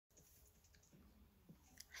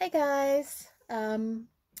Hey guys,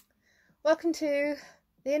 welcome to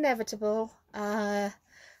the inevitable. I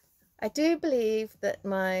do believe that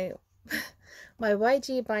my my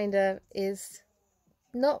YG binder is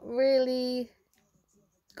not really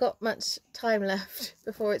got much time left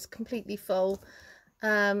before it's completely full.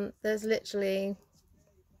 There's literally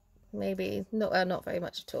maybe not very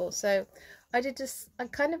much at all. So I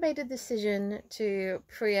kind of made a decision to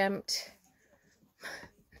preempt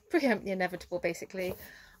the inevitable. Basically,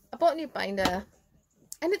 I bought a new binder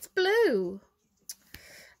and it's blue,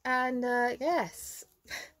 and yes,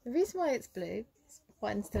 the reason why it's blue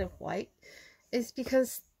instead of white is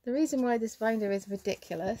because the reason why this binder is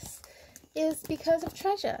ridiculous is because of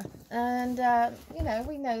Treasure. And you know,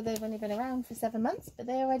 we know they've only been around for 7 months, but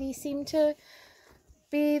they already seem to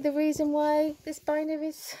be the reason why this binder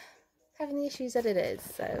is having the issues that it is.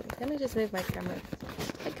 So let me just move my camera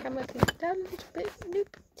down a little bit.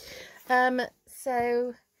 Nope.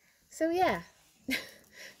 So yeah.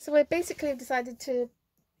 So we basically have decided to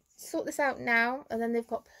sort this out now, and then they've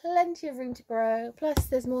got plenty of room to grow. Plus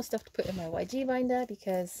there's more stuff to put in my YG binder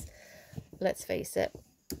because, let's face it,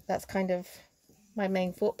 that's kind of my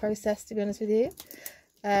main thought process, to be honest with you.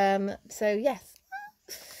 So yes.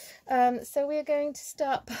 So we're going to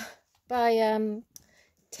start by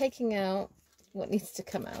taking out what needs to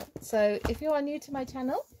come out. So if you are new to my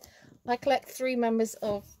channel, I collect 3 members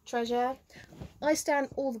of Treasure. I stand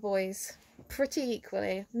all the boys pretty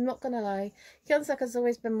equally, I'm not gonna lie. Hyunsuk has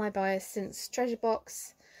always been my bias since Treasure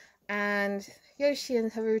Box, and Yoshi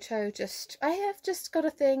and Haruto I have just got a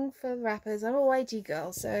thing for rappers. I'm a YG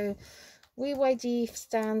girl, so we YG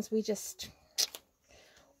stands, we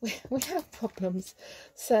have problems.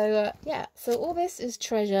 So yeah, so all this is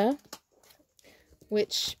Treasure,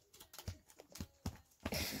 which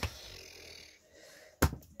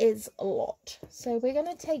is a lot. So we're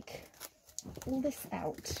gonna take all this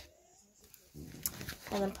out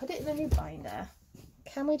and then put it in a new binder.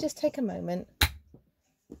 Can we just take a moment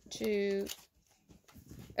to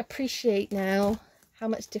appreciate now how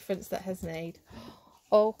much difference that has made?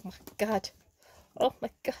 Oh my god, oh my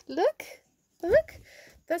god, look,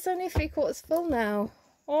 that's only 3/4 full now.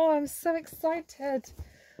 Oh, I'm so excited.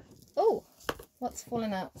 Oh, what's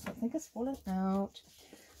fallen out? Something has fallen out.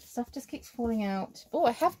 Stuff just keeps falling out. Oh,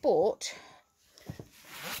 I have bought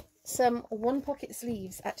some 1-pocket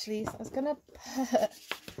sleeves actually. So I was gonna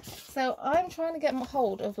so I'm trying to get my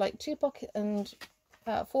hold of like 2-pocket and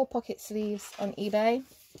 4-pocket sleeves on eBay,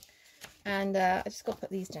 and I just got to put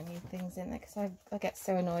these genuine things in there because I get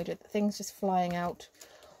so annoyed with things just flying out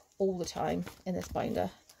all the time in this binder.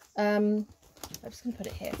 I'm just gonna put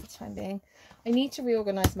it here for the time being. I need to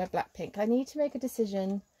reorganize my Blackpink. I need to make a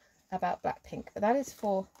decision about Blackpink, but that is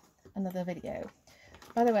for another video.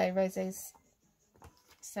 By the way, Rose's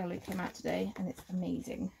solo came out today and it's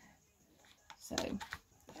amazing. So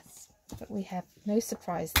yes, but we have no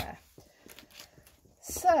surprise there.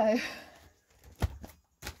 So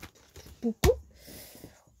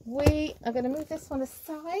we are going to move this one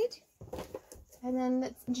aside, and then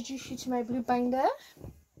let's introduce you to my blue binder.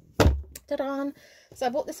 Ta-da! So I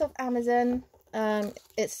bought this off Amazon.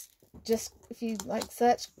 It's just, if you like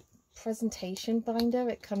search presentation binder,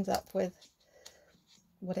 it comes up with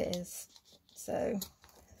what it is. So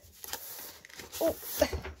oh,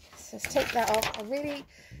 let's take that off. I really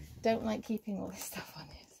don't like keeping all this stuff on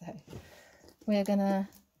here, so we're gonna,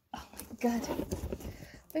 oh my god,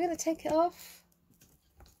 we're gonna take it off.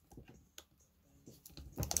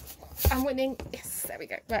 I'm winning. Yes, there we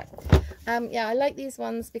go. Right. Yeah, I like these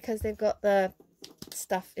ones because they've got the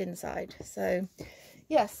stuff inside. So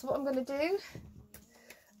yes, what I'm gonna do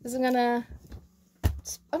is I'm gonna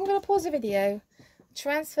pause the video,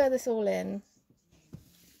 transfer this all in.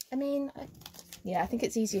 I mean, yeah, I think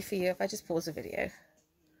it's easier for you if I just pause the video.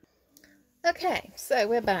 Okay, so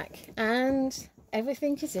we're back and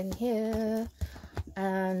everything is in here,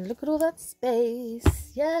 and look at all that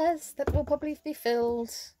space. Yes, that will probably be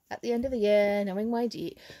filled at the end of the year, knowing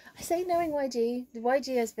YG. I say knowing YG. The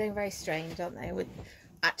YG has been very strange, aren't they, with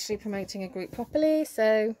actually promoting a group properly.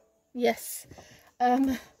 So yes,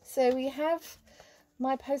 so we have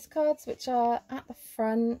my postcards, which are at the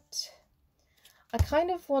front. I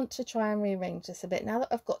kind of want to try and rearrange this a bit now that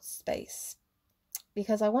I've got space,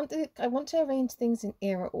 because I want to arrange things in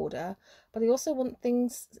era order, but I also want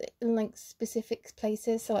things in like specific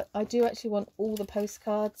places. So I do actually want all the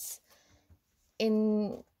postcards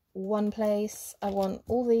in one place. I want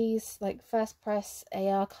all these like first press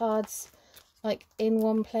AR cards like in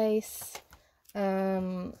one place,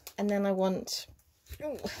 and then I want,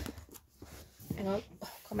 ooh, hang on,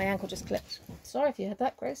 oh god, my ankle just clipped, sorry if you heard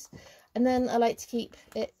that, gross. And then I like to keep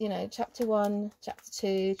it, you know, chapter 1, chapter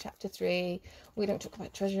 2, chapter 3. We don't talk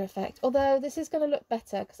about treasure effect, although this is going to look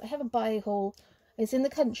better because I have a buy haul. It's in the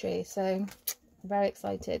country, so I'm very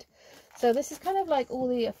excited. So this is kind of like all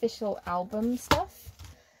the official album stuff.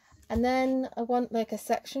 And then I want like a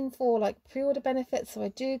section for like pre-order benefits. So I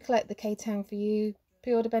do collect the K-Town for You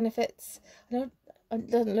pre-order benefits. It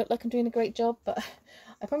doesn't look like I'm doing a great job, but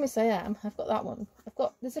I promise I am. I've got that one.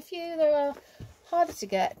 There's a few that are harder to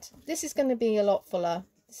get. This is going to be a lot fuller.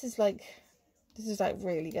 This is like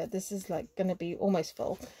really good. This is like going to be almost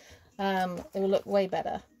full. It will look way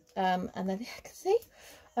better. And then yeah, I can see.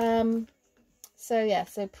 So yeah,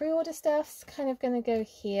 so pre-order stuff's kind of going to go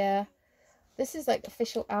here. This is like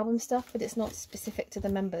official album stuff, but it's not specific to the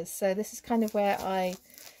members. So this is kind of where I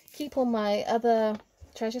keep all my other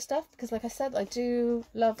treasure stuff, because like I said, I do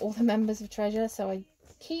love all the members of treasure, so I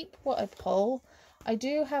keep what I pull. I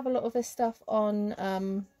do have a lot of this stuff on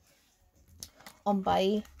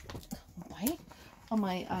buyee, on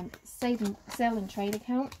my sale and trade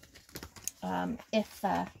account. If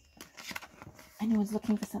anyone's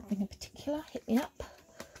looking for something in particular, hit me up.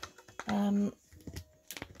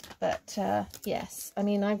 But yes, I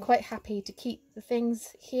mean, I'm quite happy to keep the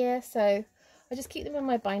things here, so I just keep them in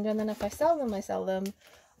my binder, and then if I sell them, I sell them.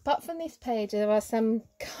 Apart from this page, there are some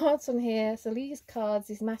cards on here. So these cards,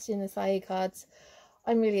 these Matching the Sae cards,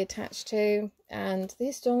 I'm really attached to, and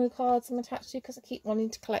these Dongu cards I'm attached to because I keep wanting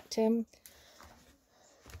to collect him.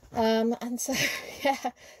 And so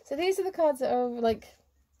yeah, so these are the cards that are like,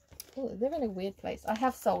 oh, they're in a weird place. I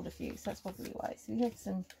have sold a few, so that's probably why. So we have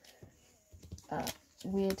some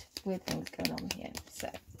weird things going on here.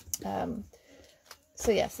 So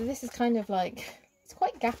yeah, so this is kind of like, it's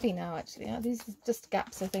quite gappy now actually. These are just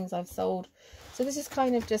gaps of things I've sold. So this is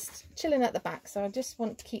kind of just chilling at the back, so I just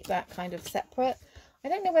want to keep that kind of separate. I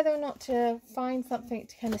don't know whether or not to find something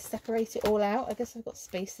to kind of separate it all out. I guess I've got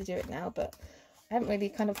space to do it now, but I haven't really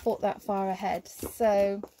kind of thought that far ahead.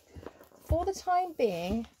 So for the time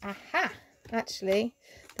being, actually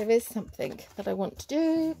there is something that I want to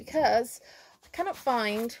do, because I cannot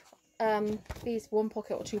find these 1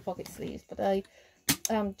 pocket or 2 pocket sleeves, but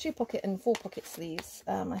 2 pocket and 4 pocket sleeves.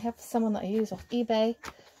 I have someone that I use off eBay,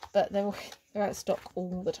 but they're out of stock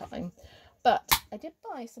all the time. But I did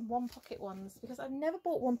buy some 1 pocket ones, because I've never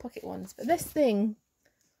bought 1 pocket ones, but this thing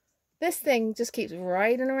just keeps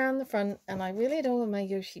riding around the front, and I really don't want my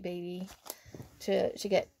Yoshi baby to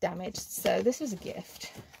get damaged. So this was a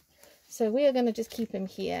gift, so we are going to just keep him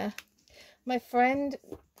here. My friend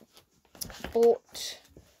bought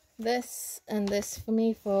this and this for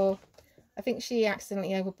me for, I think she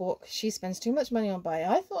accidentally overbought because she spends too much money on buyee.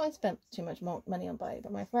 I thought I spent too much money on buyee,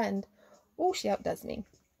 but my friend, oh, she outdoes me.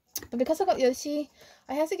 But because I got Yoshi,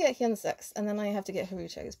 I have to get Hyunseok's, and then I have to get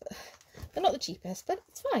Haruto's, but they're not the cheapest, but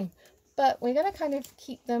it's fine. But we're going to kind of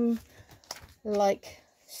keep them like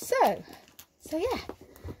so. So yeah,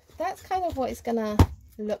 that's kind of what it's going to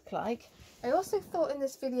look like. I also thought in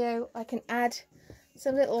this video I can add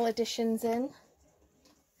some little additions in,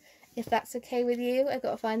 if that's okay with you. I've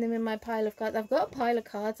got to find them in my pile of cards. I've got a pile of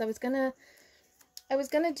cards. I was gonna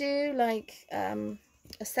do like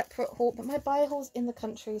a separate haul, but my buy haul's in the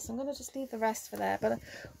country, so I'm gonna just leave the rest for there. But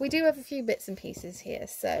we do have a few bits and pieces here.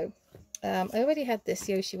 So I already had this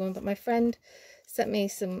Yoshi one, but my friend sent me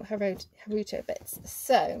some Haruto bits,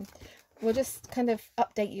 so we'll just kind of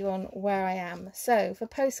update you on where I am. So for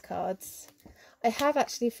postcards, I have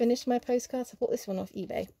actually finished my postcards. I bought this one off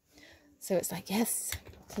eBay, so it's like, yes,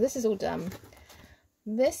 so this is all done.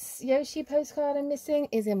 This Yoshi postcard I'm missing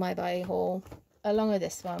is in my buy haul, along with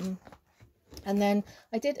this one. And then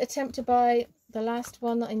I did attempt to buy the last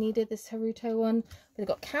one that I needed, this Haruto one, but it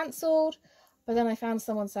got cancelled. But then I found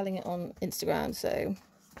someone selling it on Instagram, so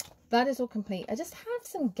that is all complete. I just have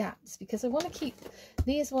some gaps because I want to keep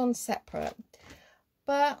these ones separate.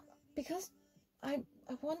 But because I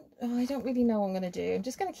don't really know what I'm going to do. I'm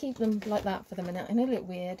just going to keep them like that for the minute. I know they look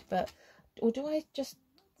weird, but, or do I just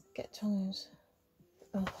get tongs?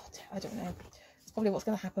 Oh, I don't know. It's probably what's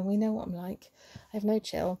going to happen. We know what I'm like. I have no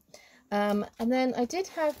chill. And then I did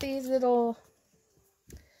have these little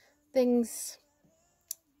things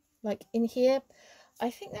like in here. I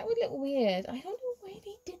think that would look weird. I don't know where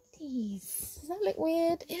they did these. Does that look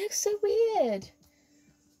weird? It looks so weird.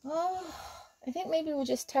 Oh, I think maybe we'll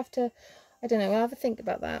just have to, I don't know, we'll have a think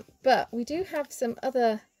about that. But we do have some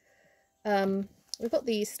other, we've got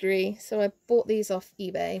these 3. So I bought these off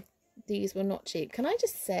eBay. These were not cheap. Can I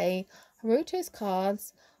just say, Haruto's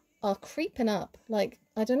cards are creeping up. Like,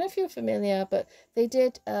 I don't know if you're familiar, but they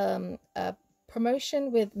did a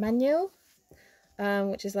promotion with Manuel,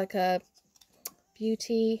 which is like a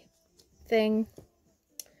beauty thing.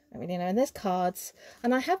 I don't really know. And there's cards.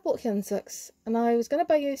 And I have bought Hyunsook's. And I was going to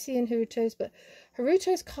buy Yoshi and Haruto's. But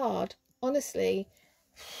Haruto's card, honestly,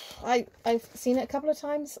 I've seen it a couple of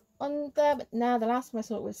times on there. But now the last time I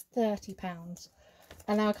saw it was £30.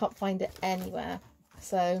 And now I can't find it anywhere.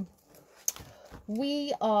 So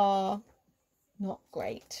we are not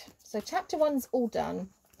great. So chapter 1's all done.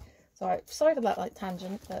 Sorry for that like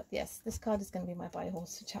tangent, but yes, this card is going to be my buy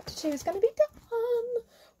horse. So chapter 2 is going to be done.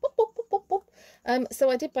 Boop, boop, boop, boop, boop. So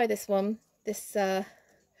I did buy this one, this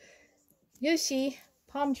Yoshi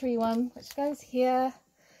palm tree one, which goes here.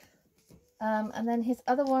 And then his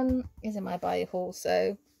other one is in my buy haul.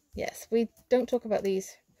 So yes, we don't talk about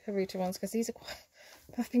these Haruto ones because these are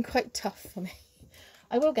have been quite tough for me.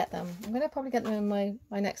 I will get them. I'm going to probably get them in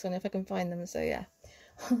my next one if I can find them. So yeah.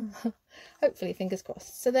 Hopefully, fingers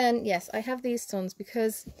crossed. So then, yes, I have these stones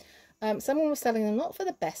because someone was selling them not for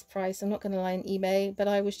the best price. I'm not going to lie, on eBay, but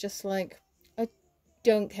I was just like, I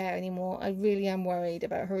don't care anymore. I really am worried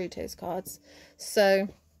about Haruto's cards. So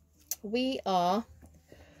we are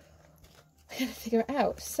going to figure it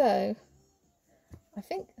out. So I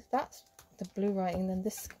think that's the blue writing. Then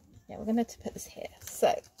this, yeah, we're going to put this here.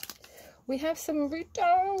 So we have some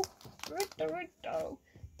Ruto.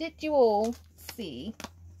 Did you all see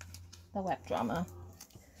the web drama?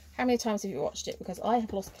 How many times have you watched it? Because I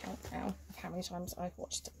have lost count now of how many times I've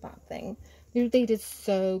watched that thing. They did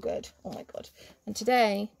so good. Oh my god. And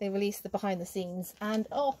today they released the behind the scenes and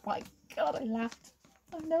oh my god, I laughed.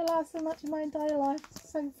 I've never laughed so much in my entire life.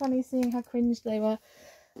 It's so funny seeing how cringe they were.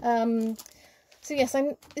 So yes,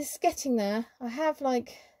 it's getting there. I have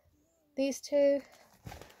like these two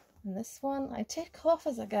and this one. I tick off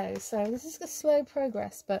as I go. So this is a slow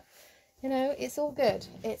progress, but you know, it's all good.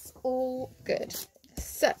 It's all good.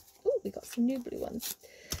 So, oh, we got some new blue ones.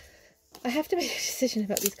 I have to make a decision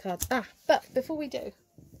about these cards. But before we do,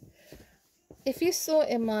 if you saw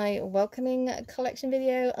in my welcoming collection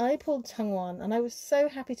video, I pulled Tungwon, and I was so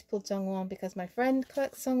happy to pull Tungwon because my friend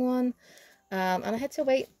collects Tungwon, and I had to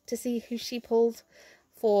wait to see who she pulled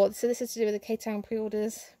for. So this is to do with the K-Town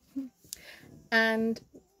pre-orders, and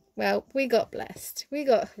well, we got blessed. We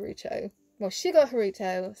got Haruto. Well, she got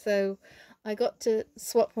Haruto, so I got to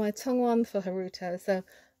swap my Tungwon for Haruto. So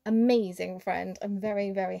amazing, friend. I'm very,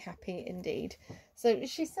 very happy indeed. So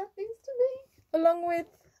she sent these to me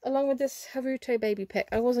along with this Haruto baby pick.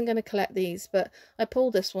 I wasn't going to collect these, but I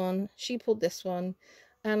pulled this one. She pulled this one,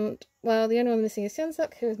 and well, the only one missing is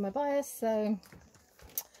Hyunsook, who is my bias. So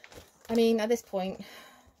I mean, at this point,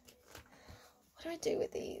 what do I do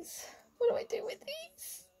with these? What do I do with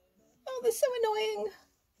these? Oh, they're so annoying.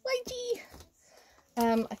 YG.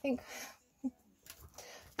 I think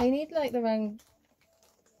I need like their own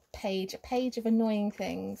page, a page of annoying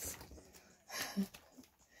things.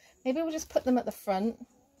 Maybe we'll just put them at the front.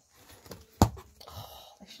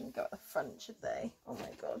 Oh, they shouldn't go at the front, should they? Oh my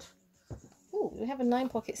god. Ooh, we have a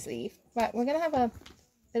 9-pocket sleeve. Right, we're gonna have a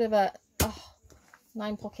bit of a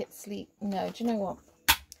 9-pocket sleeve. No, do you know what?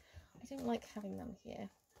 I don't like having them here.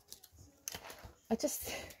 I just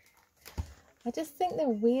think they're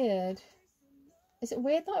weird. Is it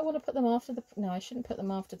weird that I want to put them after the... No, I shouldn't put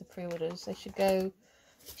them after the pre-orders. They should go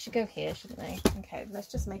here, shouldn't they? Okay, let's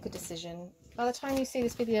just make a decision. By the time you see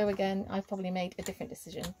this video again, I've probably made a different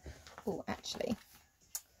decision. Oh, actually.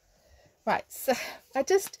 Right, so I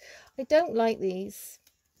don't like these.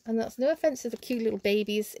 And that's no offence to the cute little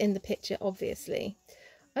babies in the picture, obviously.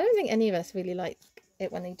 I don't think any of us really like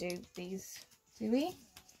it when they do these, do we?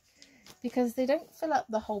 Because they don't fill up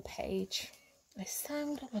the whole page. I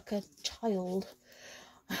sound like a child.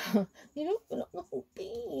 You don't fill up the whole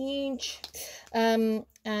page. And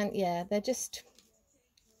yeah, they're just...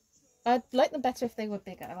 I'd like them better if they were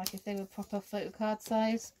bigger, like if they were proper photo card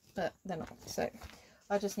size, but they're not. So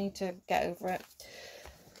I just need to get over it.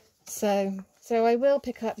 So I will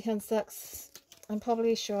pick up Hyunsook's. I'm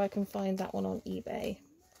probably sure I can find that one on eBay.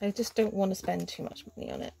 I just don't want to spend too much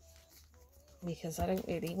money on it, because I didn't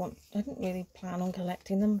really plan on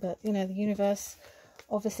collecting them, but you know, the universe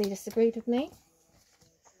obviously disagreed with me,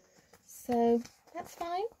 so that's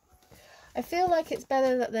fine. I feel like it's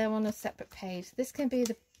better that they're on a separate page. This can be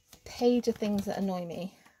the page of things that annoy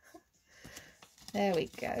me. There we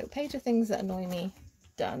go, page of things that annoy me,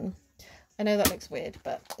 done. I know that looks weird,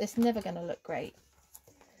 but it's never going to look great.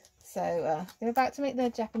 So they're about to make their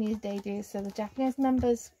Japanese debut, so the Japanese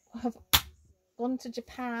members have gone to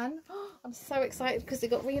Japan. I'm so excited because they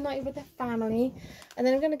got reunited with their family, and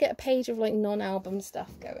then I'm going to get a page of like non-album stuff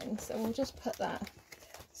going, so we'll just put that,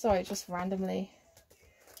 sorry, just randomly,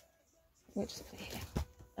 we'll just put it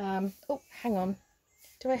here. Oh, hang on,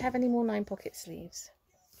 do I have any more 9-pocket sleeves?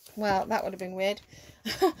 Well, that would have been weird.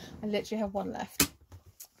 I literally have one left.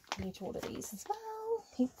 I need to order these as well.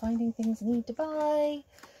 Keep finding things I need to buy.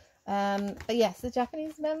 But yes, the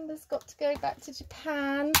Japanese members got to go back to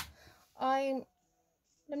Japan. I'm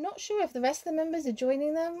not sure if the rest of the members are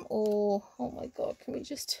joining them or... Oh my god, can we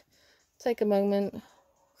just take a moment? Look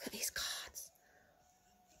at these cards.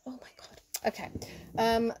 Oh my god. Okay.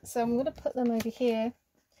 So I'm going to put them over here.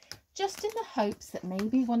 Just in the hopes that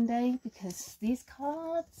maybe one day, because these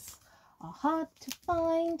cards are hard to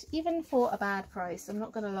find, even for a bad price. I'm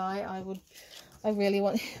not going to lie, I really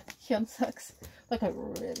want Hyunsuk's. Like, I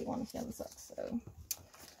really want Hyunsuk's. So,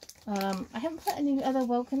 I haven't put any other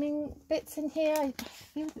welcoming bits in here. I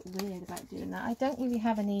feel a bit weird about doing that. I don't really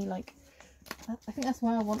have any, like, I think that's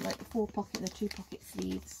why I want, like, the 4-pocket and the 2-pocket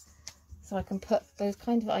sleeves. So I can put those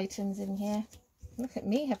kind of items in here. Look at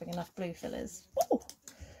me having enough blue fillers. Ooh!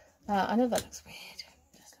 I know that looks weird.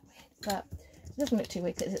 It does look weird, but it doesn't look too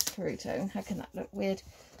weird because it's Karuto. How can that look weird?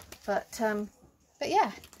 But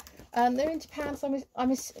yeah, they're in Japan, so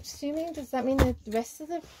I'm assuming, does that mean that the rest of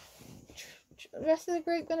the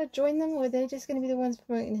group going to join them, or are they just going to be the ones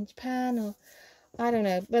promoting in Japan, or I don't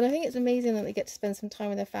know. But I think it's amazing that they get to spend some time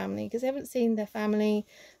with their family, because they haven't seen their family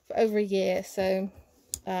for over a year. So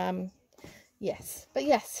yes, but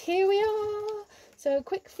yes, here we are. So a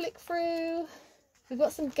quick flick through. We've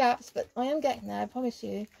got some gaps, but I am getting there, I promise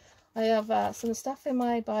you. I have some stuff in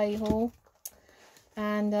my buyee haul,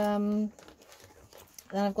 and then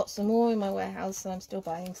I've got some more in my warehouse, so I'm still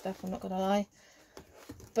buying stuff, I'm not going to lie.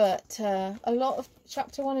 But a lot of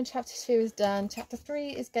chapter 1 and chapter 2 is done. Chapter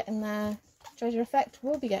 3 is getting there. Treasure Effect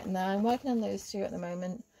will be getting there. I'm working on those 2 at the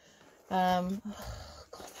moment. Oh,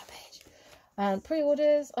 God, that page. And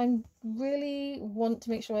pre-orders, I really want to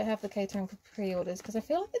make sure I have the K-Town for pre-orders, because I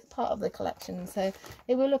feel like it's part of the collection, so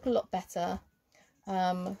it will look a lot better.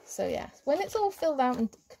 So yeah, when it's all filled out and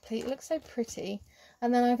complete, it looks so pretty.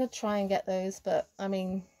 And then I could try and get those, but I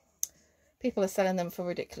mean, people are selling them for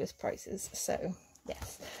ridiculous prices. So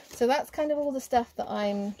yes, so that's kind of all the stuff that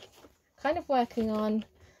I'm kind of working on.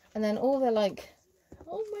 And then all the, like,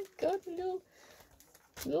 oh my god,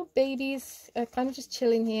 little babies are kind of just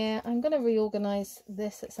chilling here. I'm going to reorganize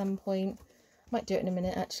this at some point. Might do it in a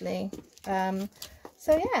minute, actually.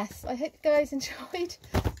 So yes, I hope you guys enjoyed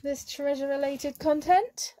this treasure related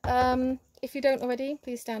content. If you don't already,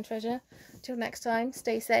 please stand treasure. Till next time,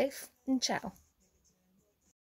 stay safe and ciao.